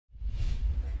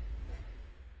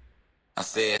I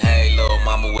said, hey, little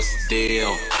mama, what's the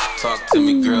deal? Talk to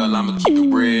me, girl, I'ma keep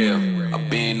it real. I've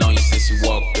been on you since you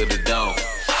walked through the door.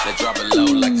 Now drop it low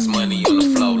like it's money on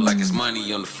the floor, like it's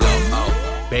money on the floor.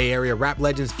 Oh. Bay Area rap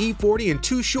legends E40 and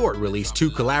Too Short released 2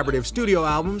 collaborative studio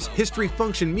albums, History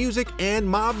Function Music and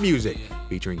Mob Music,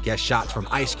 featuring guest shots from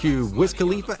Ice Cube, Wiz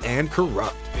Khalifa, and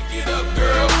Corrupt. Pick it up,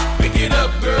 girl. Pick it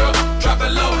up, girl. Drop it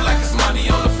low like it's money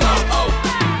on the floor.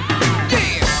 Oh.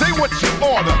 Yeah, say what you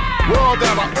order. World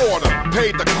out of order.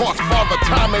 Paid the cost. Father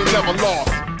time ain't never lost.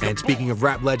 And speaking of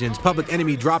rap legends, Public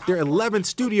Enemy dropped their 11th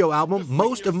studio album,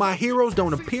 Most of My Heroes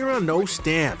Don't Appear on No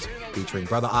Stamps, featuring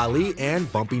Brother Ali and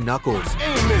Bumpy Knuckles.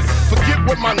 Forget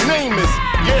what my name is.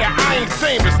 Yeah, I ain't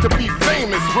famous to be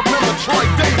famous. Remember Troy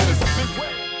Davis.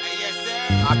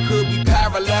 I could be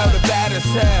parallel to bad as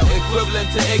hell,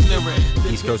 equivalent to ignorant.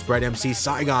 East Coast bred MC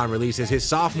Saigon releases his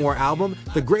sophomore album,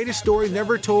 The Greatest Story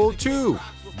Never Told 2.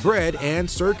 Bread and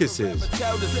Circuses. I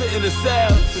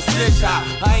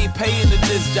ain't paying the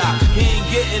disc job. He ain't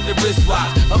getting the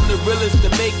wristwatch. I'm the realest to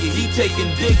make it. He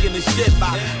taking dick in the shit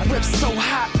box. I rip so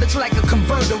hot, looks like a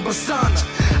convertible sauna.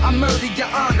 I murder your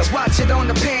honor. Watch it on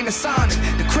the Panasonic.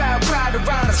 The crowd cried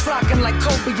around us, flocking like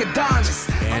Kobe Adonis.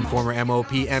 And former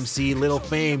MOP MC Little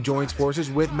Fame joins forces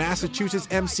with Massachusetts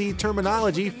MC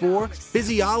Terminology for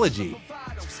Physiology.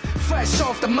 Fresh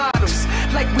off the models,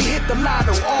 like we hit the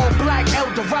lotto. All black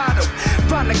Eldorado.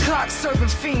 Run the clock, serving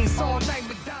fiends all night.